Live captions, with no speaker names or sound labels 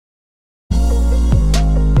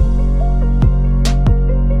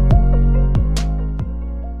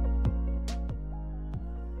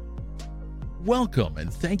Welcome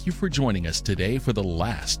and thank you for joining us today for the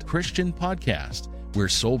Last Christian Podcast. We're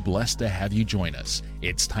so blessed to have you join us.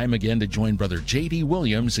 It's time again to join Brother J.D.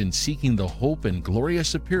 Williams in seeking the hope and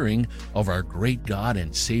glorious appearing of our great God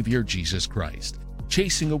and Savior Jesus Christ,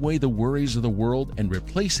 chasing away the worries of the world and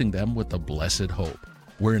replacing them with the blessed hope.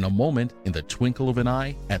 Where in a moment, in the twinkle of an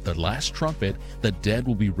eye, at the last trumpet, the dead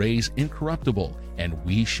will be raised incorruptible, and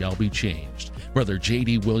we shall be changed. Brother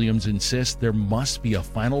J.D. Williams insists there must be a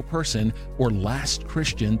final person or last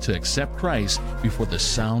Christian to accept Christ before the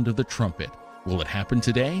sound of the trumpet. Will it happen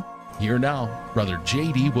today? Here now, Brother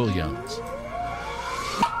J.D. Williams.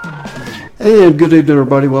 And good evening,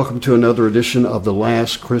 everybody. Welcome to another edition of the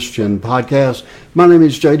Last Christian Podcast. My name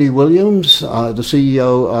is J.D. Williams, the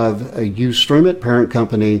CEO of Streamit, parent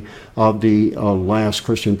company of the Last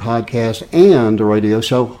Christian Podcast and the radio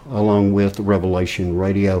show, along with Revelation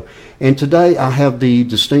Radio. And today I have the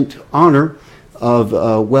distinct honor of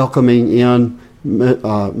welcoming in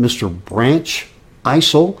Mr. Branch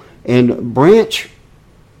Isole. And Branch,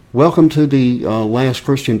 welcome to the Last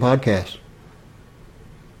Christian Podcast.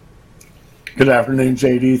 Good afternoon,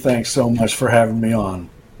 JD. Thanks so much for having me on.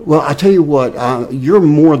 Well, I tell you what, you're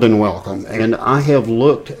more than welcome, and I have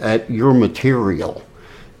looked at your material,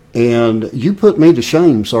 and you put me to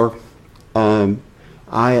shame, sir.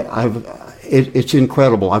 It's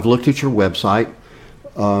incredible. I've looked at your website,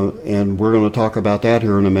 and we're going to talk about that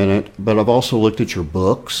here in a minute, but I've also looked at your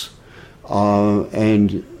books,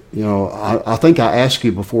 and, you know, I think I asked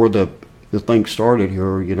you before the thing started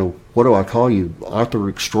here, you know, what do I call you, author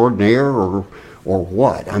extraordinaire or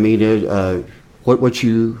what? I mean, what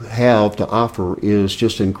you have to offer is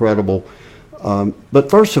just incredible. But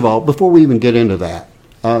first of all, before we even get into that,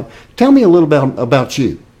 tell me a little bit about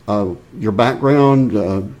you, your background,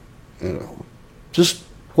 you know, just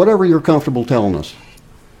whatever you're comfortable telling us.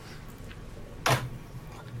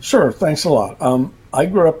 Sure, thanks a lot. I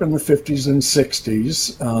grew up in the 50s and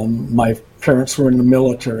 60s. My parents were in the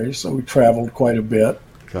military, so we traveled quite a bit.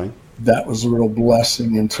 Okay. That was a real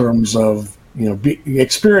blessing in terms of, you know,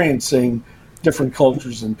 experiencing different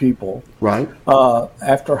cultures and people. Right.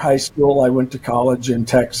 After high school, I went to college in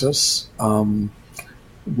Texas. When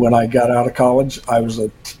I got out of college, I was a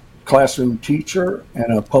classroom teacher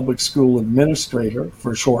and a public school administrator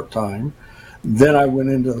for a short time. Then I went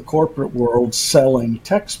into the corporate world selling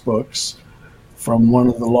textbooks from one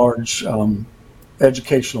of the large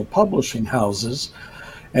educational publishing houses,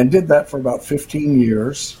 and did that for about 15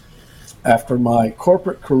 years. After my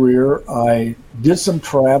corporate career, I did some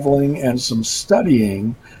traveling and some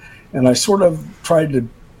studying, and I sort of tried to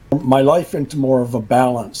my life into more of a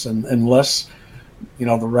balance and less, you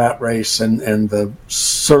know, the rat race and the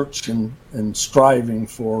search and striving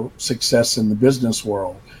for success in the business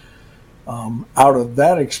world. Out of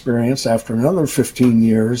that experience, after another 15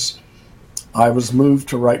 years, I was moved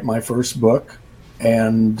to write my first book,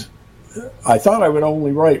 and I thought I would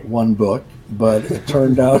only write one book, but it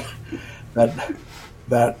turned out that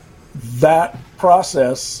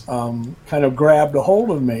process kind of grabbed a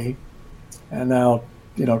hold of me, and now,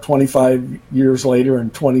 you know, 25 years later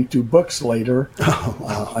and 22 books later,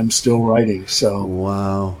 I'm still writing. So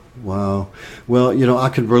Wow. Well, you know, I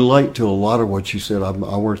could relate to a lot of what you said. I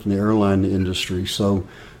worked in the airline industry, so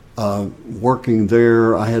working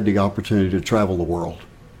there, I had the opportunity to travel the world,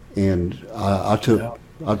 and I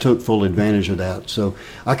took full advantage of that. So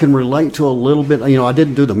I can relate to a little bit. You know, I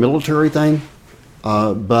didn't do the military thing,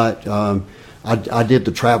 but I did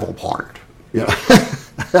the travel part. Yeah,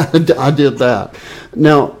 I did that.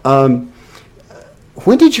 Now,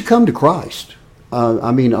 when did you come to Christ?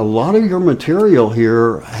 I mean, a lot of your material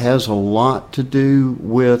here has a lot to do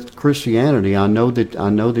with Christianity. I know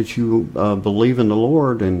that you believe in the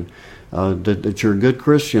Lord and that you're a good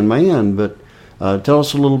Christian man. But tell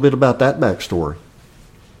us a little bit about that backstory.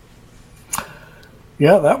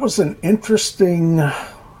 yeah, that was an interesting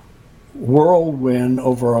whirlwind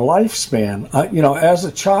over a lifespan. You know, as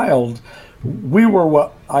a child, we were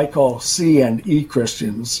what I call C and E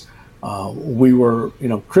Christians. We were, you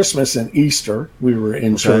know, Christmas and Easter, we were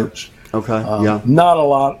in church. Okay, yeah. Not a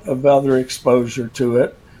lot of other exposure to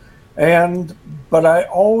it. But I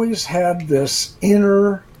always had this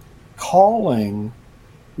inner calling,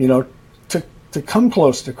 you know, to come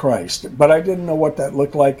close to Christ. But I didn't know what that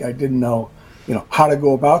looked like. I didn't know, you know, how to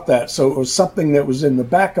go about that. So it was something that was in the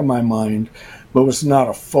back of my mind, but was not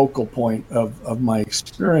a focal point of my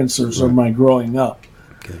experiences or my growing up.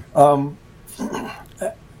 Okay.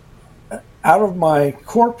 Out of my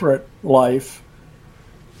corporate life,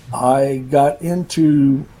 I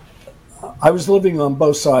was living on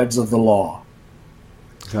both sides of the law.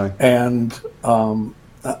 Okay. And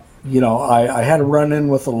I had a run-in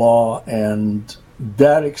with the law, and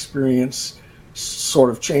that experience sort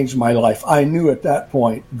of changed my life. I knew at that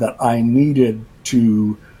point that I needed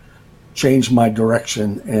to change my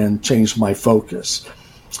direction and change my focus.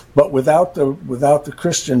 But without the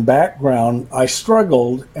Christian background, I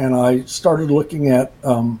struggled, and I started looking at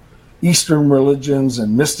Eastern religions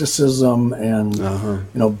and mysticism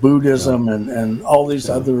and Buddhism and all these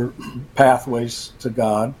other pathways to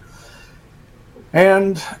God.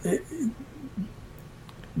 And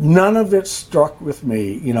none of it struck with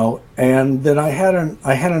me, And then I had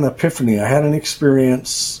an epiphany. I had an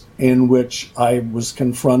experience in which I was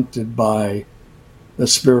confronted by the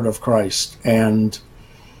Spirit of Christ. And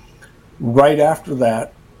right after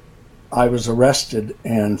that, I was arrested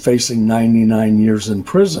and facing 99 years in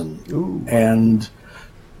prison. Ooh. And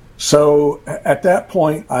so at that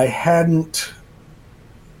point, I hadn't,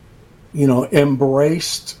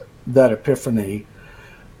 embraced that epiphany.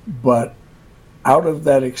 But out of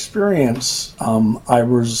that experience, I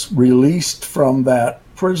was released from that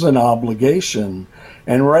prison obligation.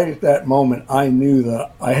 And right at that moment, I knew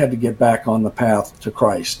that I had to get back on the path to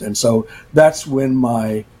Christ. And so that's when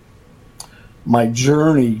my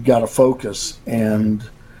journey got a focus. And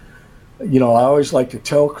I always like to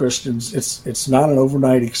tell Christians it's not an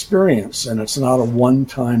overnight experience, and it's not a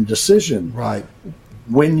one-time decision. Right.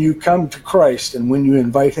 When you come to Christ and when you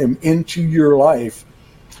invite him into your life,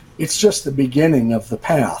 it's just the beginning of the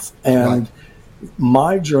path. And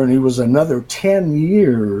my journey was another 10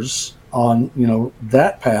 years on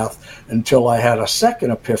that path until I had a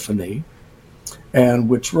second epiphany, and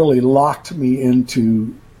which really locked me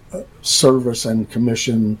into service and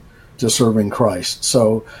commission to serving Christ.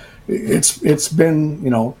 So it's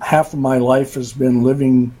been, half of my life has been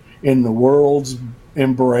living in the world's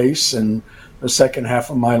embrace, and the second half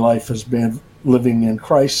of my life has been living in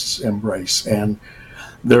Christ's embrace. And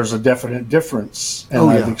there's a definite difference, and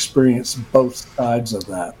I've experienced both sides of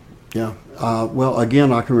that. Yeah. Well,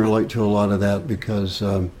 again, I can relate to a lot of that because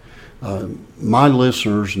my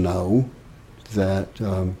listeners know that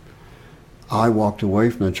I walked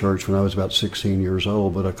away from the church when I was about 16 years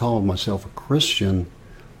old, but I called myself a Christian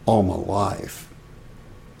all my life.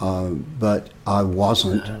 But I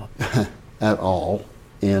wasn't at all.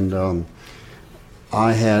 And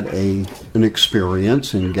I had an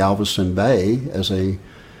experience in Galveston Bay as a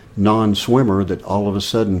non-swimmer that all of a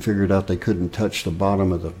sudden figured out they couldn't touch the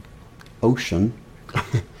bottom of the ocean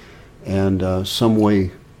and some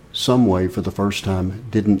way for the first time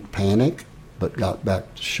didn't panic but got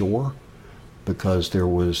back to shore because there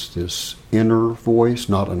was this inner voice,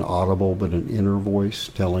 not an audible but an inner voice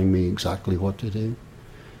telling me exactly what to do.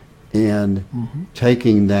 And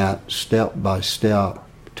taking that step by step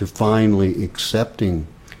to finally accepting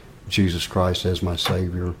Jesus Christ as my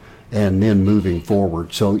Savior and then moving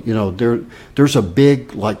forward. So, there's a big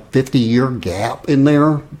 50-year gap in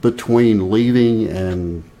there between leaving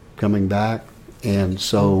and coming back. And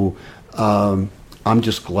so I'm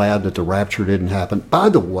just glad that the rapture didn't happen. By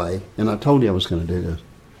the way, and I told you I was going to do this,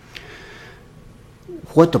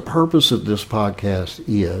 what the purpose of this podcast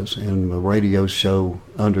is, and the radio show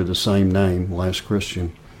under the same name, Last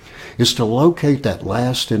Christian, is to locate that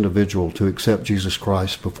last individual to accept Jesus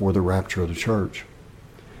Christ before the rapture of the church.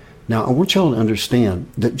 Now, I want y'all to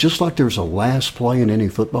understand that just like there's a last play in any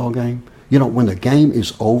football game, when the game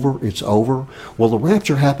is over, it's over. Well, the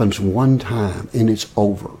rapture happens one time and it's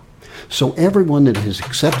over. So everyone that has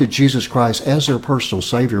accepted Jesus Christ as their personal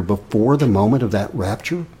Savior before the moment of that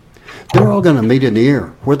rapture, they're all going to meet in the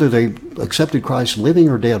air. Whether they accepted Christ living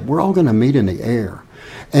or dead, we're all going to meet in the air.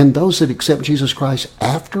 And those that accept Jesus Christ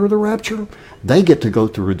after the rapture, they get to go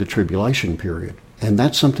through the tribulation period. And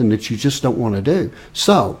that's something that you just don't want to do.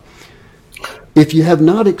 So, if you have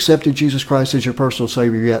not accepted Jesus Christ as your personal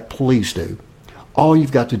Savior yet, please do. All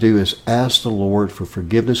you've got to do is ask the Lord for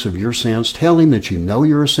forgiveness of your sins. Tell him that you know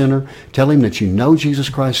you're a sinner. Tell him that you know Jesus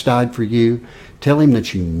Christ died for you. Tell him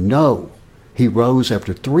that you know he rose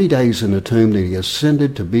after 3 days in the tomb, that he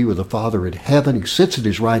ascended to be with the Father in heaven. He sits at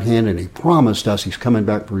his right hand, and he promised us he's coming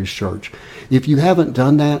back for his church. If you haven't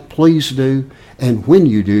done that, please do. And when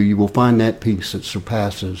you do, you will find that peace that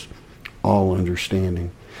surpasses all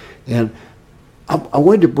understanding. And I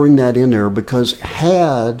wanted to bring that in there because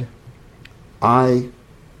had I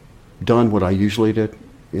done what I usually did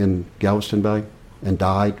in Galveston Bay and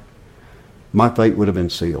died, my fate would have been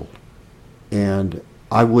sealed. And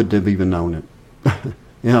I wouldn't have even known it.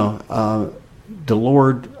 The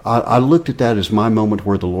Lord, I looked at that as my moment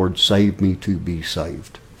where the Lord saved me to be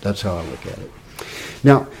saved. That's how I look at it.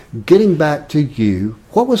 Now, getting back to you,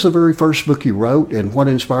 what was the very first book you wrote and what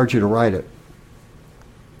inspired you to write it?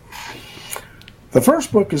 The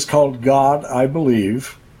first book is called God, I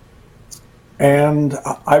Believe, and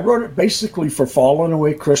I wrote it basically for fallen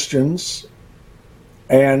away Christians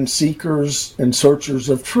and seekers and searchers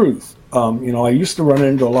of truth. I used to run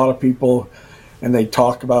into a lot of people, and they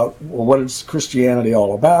talk about, well, what is Christianity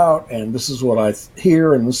all about? And this is what I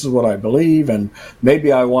hear, and this is what I believe, and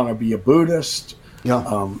maybe I want to be a Buddhist.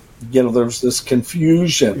 Yeah. There's this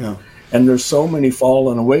confusion, Yeah. and there's so many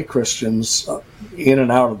fallen away Christians in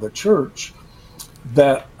and out of the church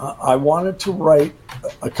that I wanted to write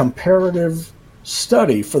a comparative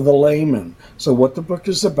study for the layman. So what the book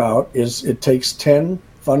is about is it takes 10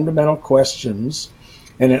 fundamental questions,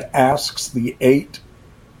 and it asks the 8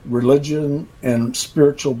 religion and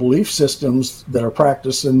spiritual belief systems that are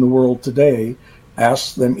practiced in the world today,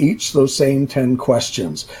 asks them each those same 10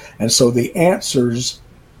 questions. And so the answers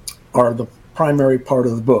are the primary part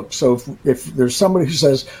of the book. So if there's somebody who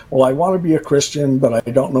says, well, I want to be a Christian, but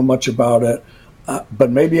I don't know much about it,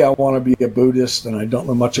 but maybe I want to be a Buddhist and I don't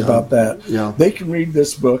know much about that, they can read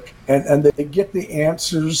this book and they get the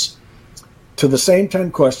answers to the same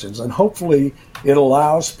 10 questions. And hopefully it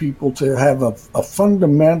allows people to have a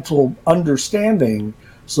fundamental understanding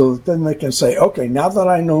so that then they can say, okay, now that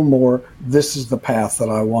I know more, this is the path that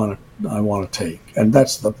I want to take. And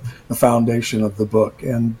that's the foundation of the book.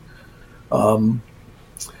 And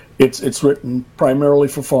it's written primarily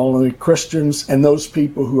for fallen Christians and those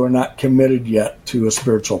people who are not committed yet to a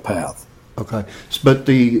spiritual path. Okay, but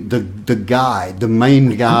the guide, the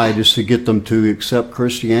main guide, is to get them to accept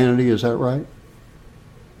Christianity. Is that right?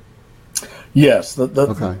 Yes.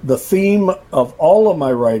 The theme of all of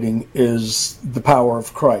my writing is the power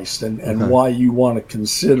of Christ and why you want to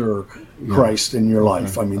consider Christ in your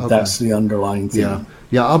life. I mean, that's the underlying theme.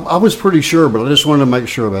 Yeah. I was pretty sure, but I just wanted to make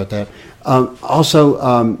sure about that.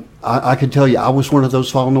 Also, I can tell you, I was one of those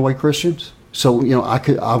fallen away Christians. So,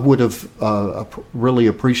 I would have really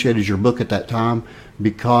appreciated your book at that time,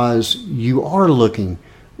 because you are looking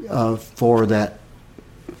for that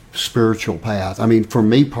spiritual path. I mean, for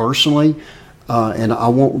me personally, and I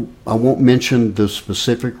won't mention the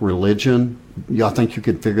specific religion. I think you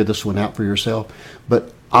could figure this one out for yourself.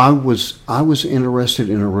 But I was interested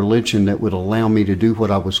in a religion that would allow me to do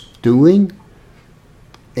what I was doing,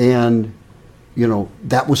 and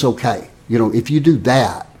that was okay. If you do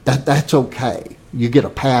that. That's okay. You get a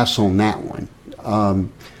pass on that one.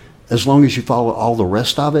 As long as you follow all the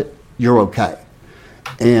rest of it, you're okay.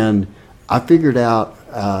 And I figured out,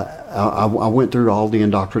 I went through all the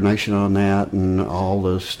indoctrination on that and all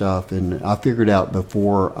this stuff, and I figured out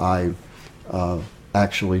before I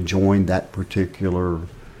actually joined that particular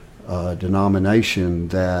denomination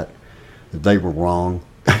that they were wrong,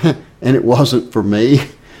 and it wasn't for me.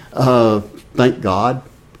 Thank God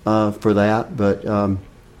for that, but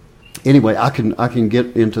anyway, I can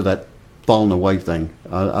get into that falling away thing.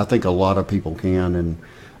 I think a lot of people can, and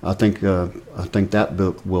I think that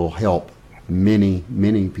book will help many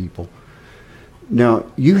people. Now,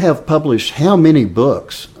 you have published how many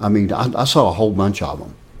books? I mean, I saw a whole bunch of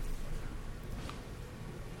them.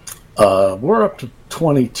 We're up to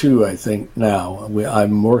 22, I think, now.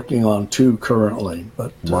 I'm working on 2 currently.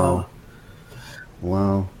 But Wow.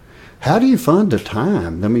 How do you find the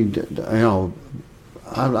time? I mean,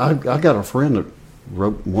 I got a friend that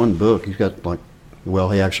wrote one book. He's got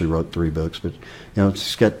he actually wrote 3 books, but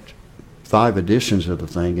he's got 5 editions of the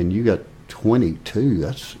thing, and you got 22.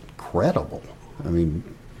 That's incredible. I mean,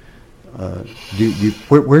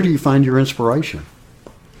 where do you find your inspiration?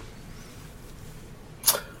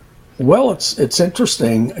 Well, it's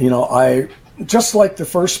interesting. I just like the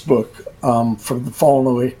first book for the fallen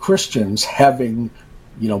away Christians, having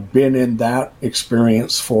been in that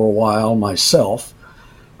experience for a while myself.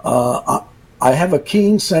 I have a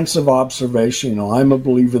keen sense of observation. I'm a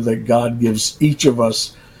believer that God gives each of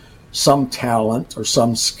us some talent or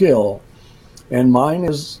some skill, and mine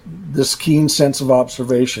is this keen sense of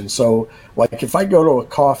observation. So, like if I go to a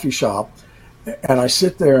coffee shop and I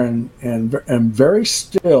sit there and am very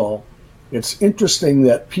still, it's interesting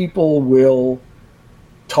that people will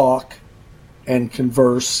talk and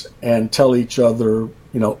converse and tell each other,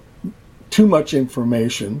 too much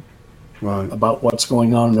information. Right. About what's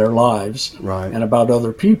going on in their lives, right, and about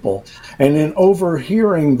other people. And in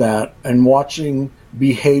overhearing that and watching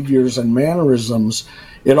behaviors and mannerisms,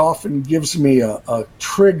 it often gives me a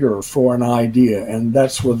trigger for an idea. And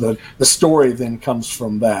that's where the story then comes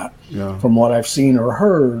from that, from what I've seen or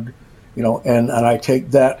heard, and I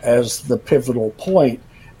take that as the pivotal point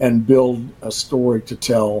and build a story to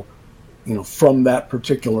tell, from that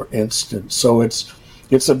particular instance. So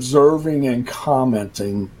it's observing and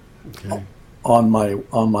commenting on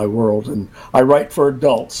my world. And I write for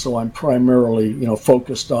adults, so I'm primarily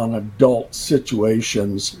focused on adult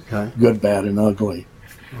situations, Okay. good, bad, and ugly.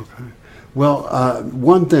 Okay. Well,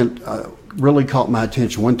 one thing really caught my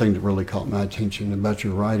attention. One thing that really caught my attention about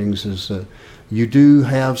your writings is you do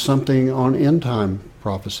have something on end time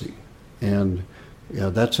prophecy, and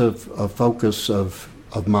that's a focus of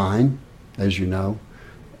mine, as you know.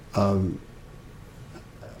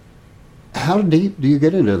 How deep do you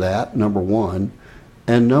get into that, number one?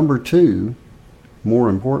 And number two, more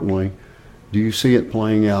importantly, do you see it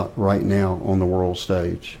playing out right now on the world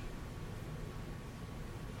stage?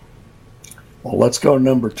 Well, let's go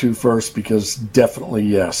number two first, because definitely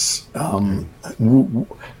yes.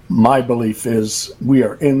 My belief is we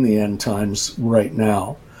are in the end times right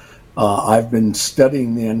now. I've been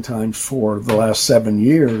studying the end times for the last 7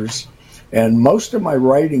 years, and most of my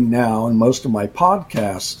writing now and most of my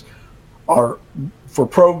podcasts are for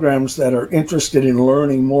programs that are interested in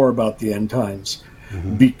learning more about the end times,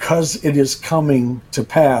 because it is coming to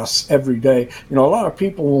pass every day. A lot of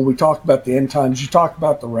people, when we talk about the end times, you talk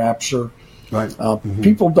about the rapture. Right.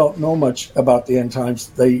 People don't know much about the end times.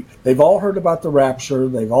 They've all heard about the rapture.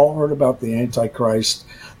 They've all heard about the Antichrist.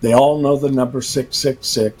 They all know the number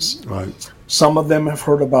 666. Right. Some of them have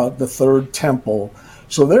heard about the third temple.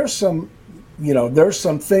 So there's some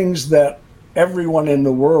things that everyone in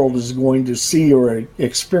the world is going to see or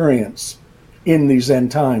experience in these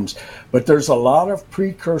end times. But there's a lot of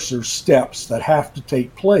precursor steps that have to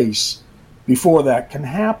take place before that can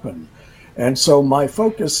happen. And so my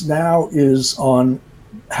focus now is on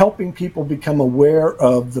helping people become aware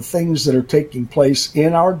of the things that are taking place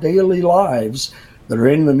in our daily lives, that are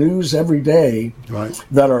in the news every day, Right.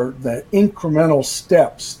 that are the incremental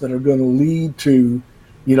steps that are going to lead to,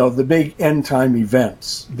 the big end time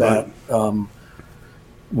events that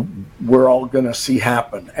we're all going to see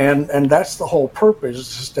happen. And that's the whole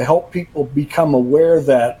purpose, is to help people become aware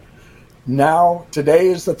that today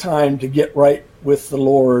is the time to get right with the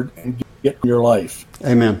Lord and get in your life.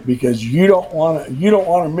 Amen. Because you don't want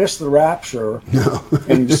to miss the rapture. No.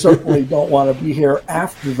 And you certainly don't want to be here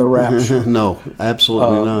after the rapture. No,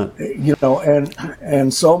 absolutely not.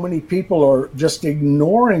 And so many people are just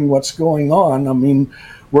ignoring what's going on. I mean,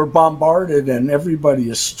 we're bombarded and everybody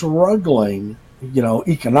is struggling,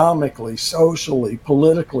 economically, socially,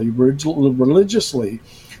 politically, religiously.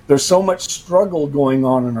 There's so much struggle going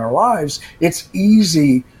on in our lives. It's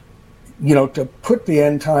easy to put the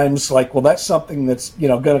end times like, well, that's something that's,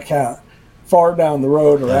 going to count far down the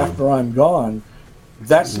road or after I'm gone.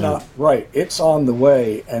 That's not right. It's on the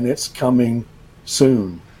way, and it's coming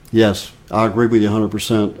soon. Yes, I agree with you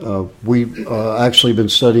 100%. We've actually been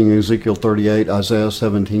studying Ezekiel 38, Isaiah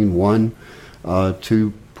 17:1,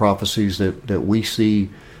 two prophecies that we see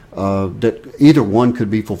that either one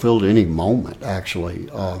could be fulfilled at any moment, actually.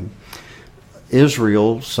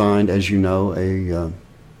 Israel signed, as you know, a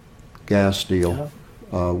gas deal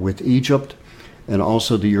with Egypt and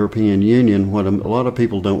also the European Union. What a lot of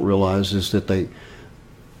people don't realize is that they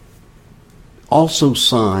also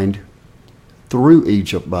signed through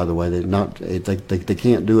Egypt, by the way. They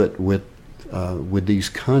can't do it with these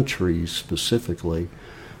countries specifically,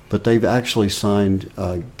 but they've actually signed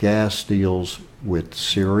gas deals with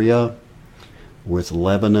Syria, with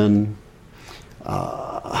Lebanon.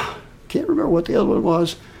 Can't remember what the other one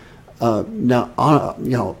was.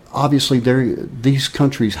 Obviously, these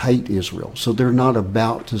countries hate Israel, so they're not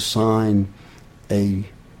about to sign a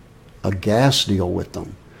gas deal with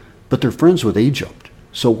them, but they're friends with Egypt.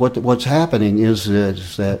 So what's happening is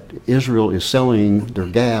that Israel is selling their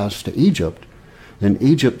gas to Egypt, then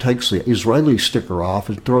Egypt takes the Israeli sticker off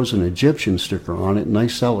and throws an Egyptian sticker on it, and they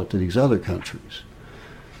sell it to these other countries.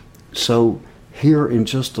 So here in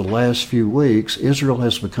just the last few weeks, Israel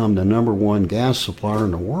has become the number one gas supplier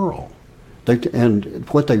in the world. And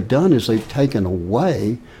what they've done is they've taken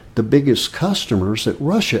away the biggest customers that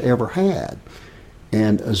Russia ever had.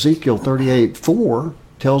 And Ezekiel 38:4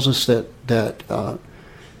 tells us that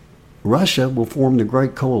Russia will form the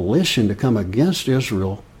great coalition to come against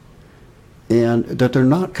Israel, and that they're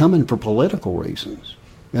not coming for political reasons.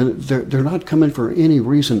 And they're not coming for any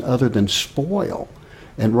reason other than spoil.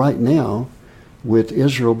 And right now, with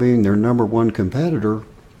Israel being their number one competitor,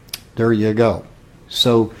 there you go.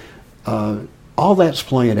 So all that's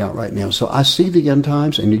playing out right now. So I see the end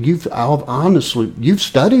times, and you've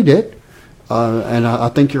studied it, and I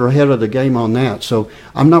think you're ahead of the game on that. So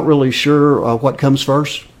I'm not really sure what comes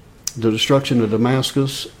first, the destruction of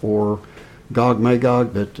Damascus or Gog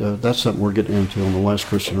Magog, but that's something we're getting into on the Last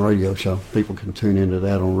Christian Radio Show. People can tune into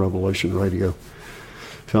that on Revelation Radio.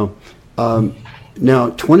 So now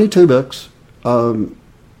 22 books.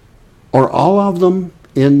 Are all of them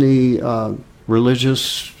in the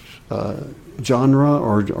religious genre,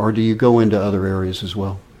 or do you go into other areas as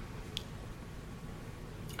well?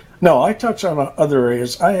 No, I touch on other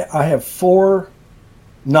areas. I have 4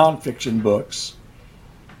 nonfiction books,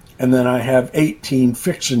 and then I have 18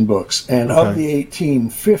 fiction books. And of the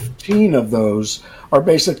 18, 15 of those are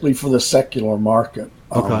basically for the secular market.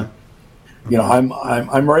 Okay. You know,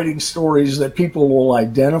 I'm writing stories that people will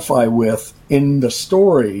identify with. In the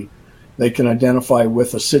story, they can identify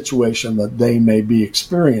with a situation that they may be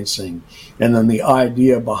experiencing. And then the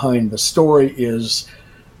idea behind the story is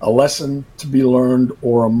a lesson to be learned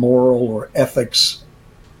or a moral or ethics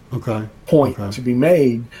point to be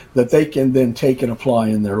made that they can then take and apply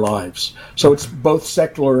in their lives. So it's both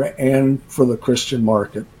secular and for the Christian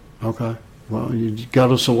market. Okay. Well, you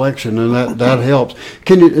got a selection, and that helps.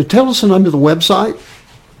 Can you tell us the name of the website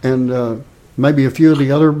and maybe a few of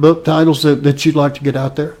the other book titles that you'd like to get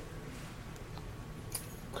out there?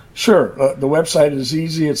 Sure. The website is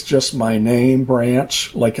easy. It's just my name,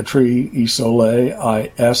 Branch, like a tree, Isole,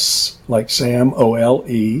 I-S, like Sam,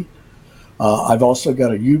 O-L-E. I've also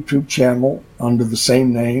got a YouTube channel under the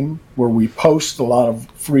same name where we post a lot of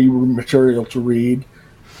free material to read.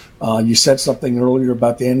 You said something earlier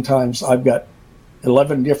about the end times. I've got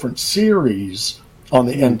 11 different series on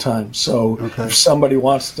the end times. So if somebody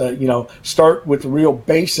wants to, start with the real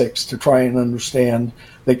basics to try and understand,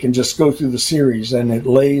 they can just go through the series, and it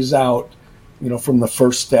lays out, from the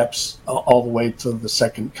first steps all the way to the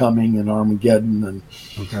second coming and Armageddon. And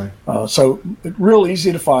so it's real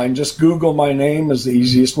easy to find. Just Google my name is the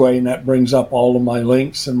easiest way, and that brings up all of my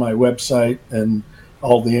links and my website and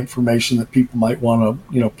all the information that people might want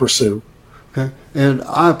to, pursue. Okay. And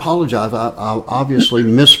I apologize. I obviously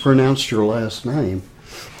mispronounced your last name.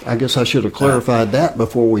 I guess I should have clarified that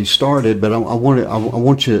before we started, but I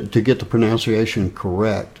want you to get the pronunciation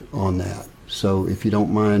correct on that. So if you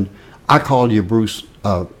don't mind, I called you Branch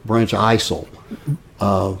Isole.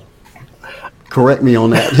 Correct me on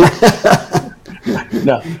that.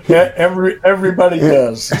 No, everybody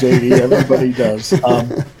does, JD. Everybody does.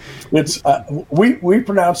 It's we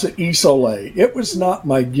pronounce it Isole. It was not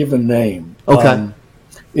my given name. Okay.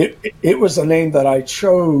 It was a name that I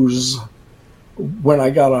chose when I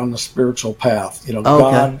got on the spiritual path.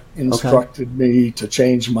 God instructed me to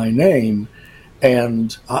change my name,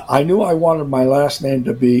 and I knew I wanted my last name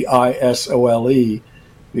to be Isole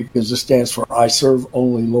because it stands for I Serve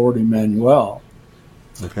Only Lord Emmanuel.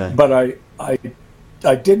 Okay. But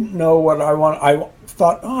I didn't know what I want. I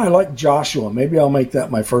thought, I like Joshua. Maybe I'll make that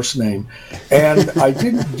my first name. And I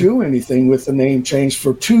didn't do anything with the name change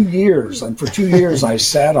for 2 years. And for 2 years, I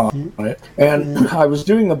sat on it. And I was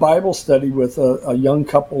doing a Bible study with a young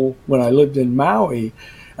couple when I lived in Maui.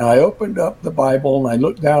 And I opened up the Bible and I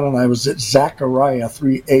looked down and I was at Zechariah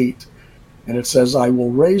 3:8. And it says, I will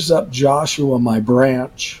raise up Joshua, my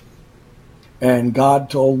branch. And God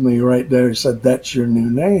told me right there, he said, that's your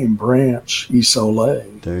new name, Branch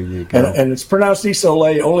Isole. There you go. And it's pronounced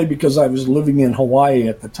Isole only because I was living in Hawaii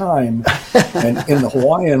at the time. And in the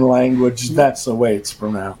Hawaiian language, that's the way it's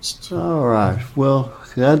pronounced. All right. Well,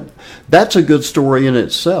 that's a good story in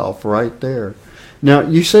itself right there. Now,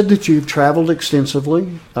 you said that you've traveled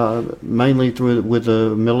extensively, mainly with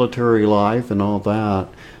the military life and all that.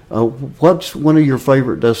 What's one of your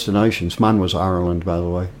favorite destinations? Mine was Ireland, by the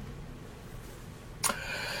way.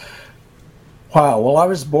 Wow. Well, I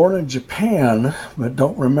was born in Japan, but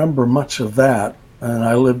don't remember much of that. And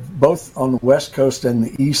I lived both on the West Coast and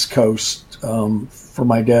the East Coast for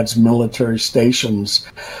my dad's military stations.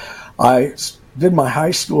 I did my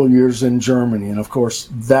high school years in Germany, and of course,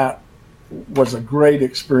 that was a great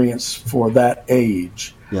experience for that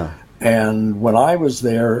age. Yeah. And when I was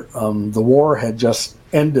there, the war had just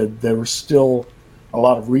ended. There was still a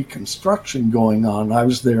lot of reconstruction going on. I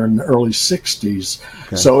was there in the early 60s.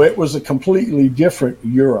 Okay. So it was a completely different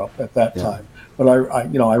Europe at that time. But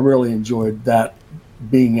I really enjoyed that,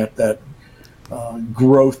 being at that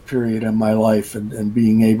growth period in my life and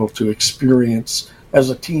being able to experience as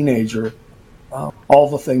a teenager all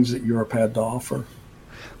the things that Europe had to offer.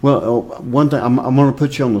 Well, one thing, I'm going to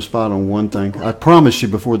put you on the spot on one thing. I promised you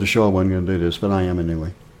before the show I wasn't going to do this, but I am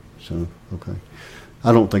anyway. So, okay.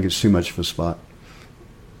 I don't think it's too much of a spot.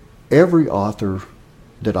 Every author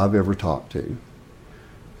that I've ever talked to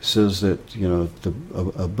says that,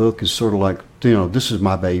 a book is sort of like, this is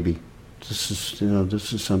my baby. This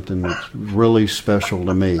is something that's really special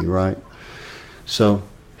to me, right? So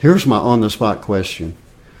here's my on-the-spot question.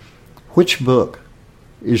 Which book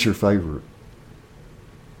is your favorite?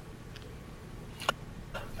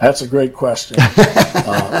 That's a great question.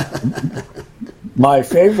 My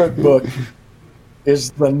favorite book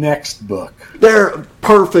is the next book. There,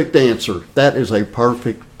 perfect answer. That is a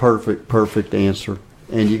perfect answer.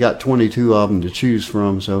 And you got 22 of them to choose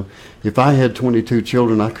from. So if I had 22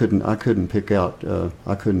 children, I couldn't pick out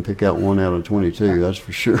one out of 22. That's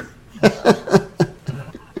for sure.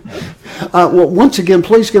 Well, once again,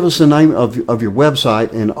 please give us the name of your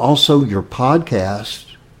website and also your podcast.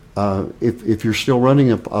 If you're still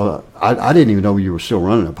running I didn't even know you were still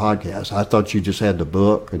running a podcast. I thought you just had the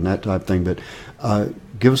book and that type of thing. But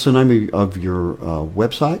give us the name of your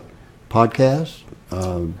website, podcast,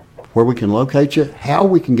 where we can locate you, how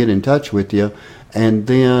we can get in touch with you, and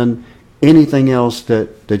then anything else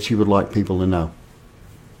that you would like people to know.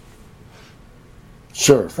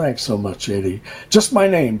 Sure. Thanks so much, JD. Just my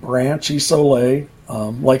name, Branch Isole.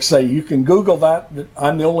 Like I say, you can Google that.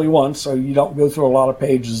 I'm the only one, so you don't go through a lot of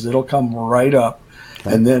pages. It'll come right up.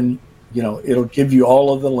 Okay. And then, it'll give you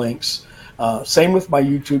all of the links. Same with my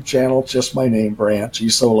YouTube channel, just my name, Branch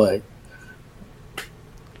Isole.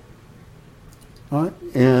 All right.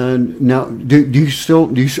 And now, are you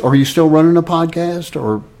still running a podcast,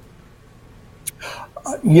 or?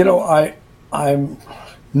 I'm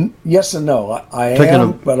yes and no. I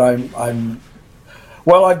am, but I'm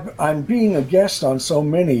being a guest on so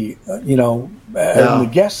many, in the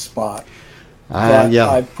guest spot.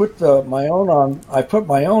 I put my own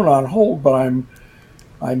on hold, but I'm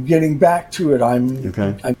getting back to it. I'm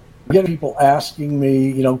getting people asking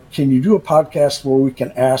me, can you do a podcast where we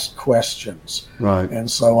can ask questions? Right. And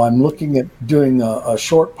so I'm looking at doing a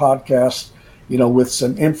short podcast, with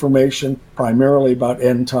some information primarily about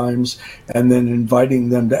end times, and then inviting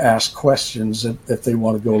them to ask questions if they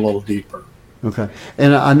want to go a little deeper. Okay.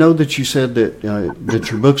 And I know that you said that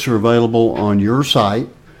your books are available on your site,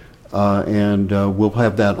 and we'll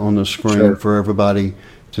have that on the screen for everybody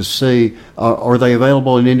to see. Are they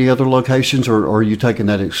available in any other locations, or are you taking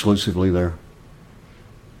that exclusively there?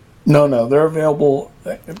 No, they're available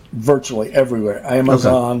virtually everywhere.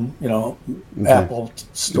 Amazon, Apple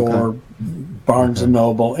Store, Barnes and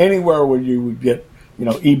Noble, anywhere where you would get,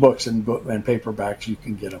 ebooks and paperbacks, you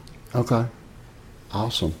can get them. Okay.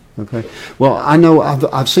 Awesome. Okay. Well, I know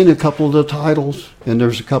I've seen a couple of the titles, and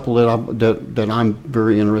there's a couple that I'm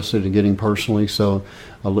very interested in getting personally. So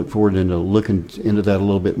I look forward to looking into that a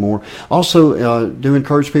little bit more. Also, do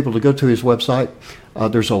encourage people to go to his website.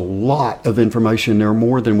 There's a lot of information there,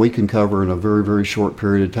 more than we can cover in a very, very short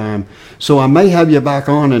period of time. So I may have you back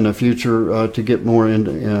on in the future to get more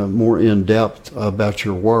in depth about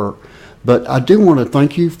your work. But I do want to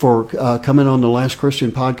thank you for coming on the Last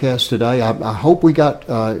Christian podcast today. I hope we got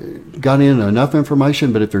in enough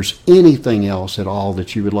information, but if there's anything else at all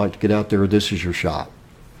that you would like to get out there, this is your shot.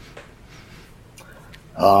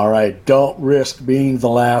 All right. Don't risk being the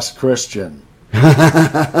last Christian.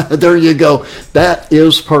 There you go. That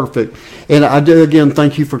is perfect. And I do, again,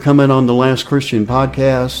 thank you for coming on the Last Christian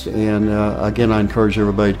podcast. And again, I encourage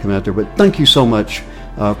everybody to come out there. But thank you so much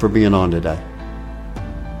for being on today.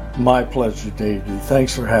 My pleasure, David.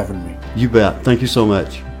 Thanks for having me. You bet. Thank you so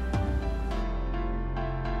much.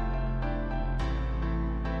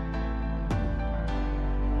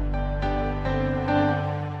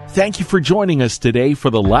 Thank you for joining us today for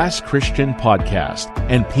the Last Christian podcast.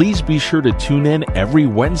 And please be sure to tune in every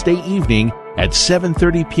Wednesday evening at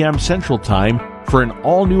 7:30 p.m. Central Time for an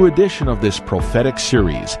all-new edition of this prophetic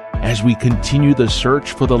series as we continue the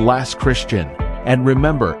search for the last Christian. And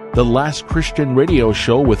remember, the Last Christian radio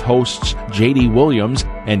show with hosts J.D. Williams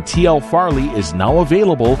and T.L. Farley is now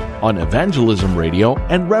available on Evangelism Radio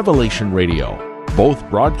and Revelation Radio, both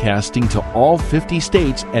broadcasting to all 50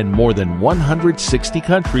 states and more than 160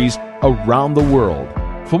 countries around the world.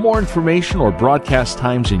 For more information or broadcast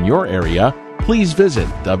times in your area, please visit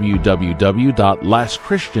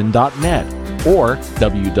www.lastchristian.net or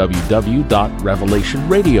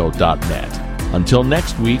www.revelationradio.net. Until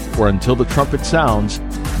next week, or until the trumpet sounds,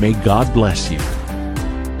 may God bless you.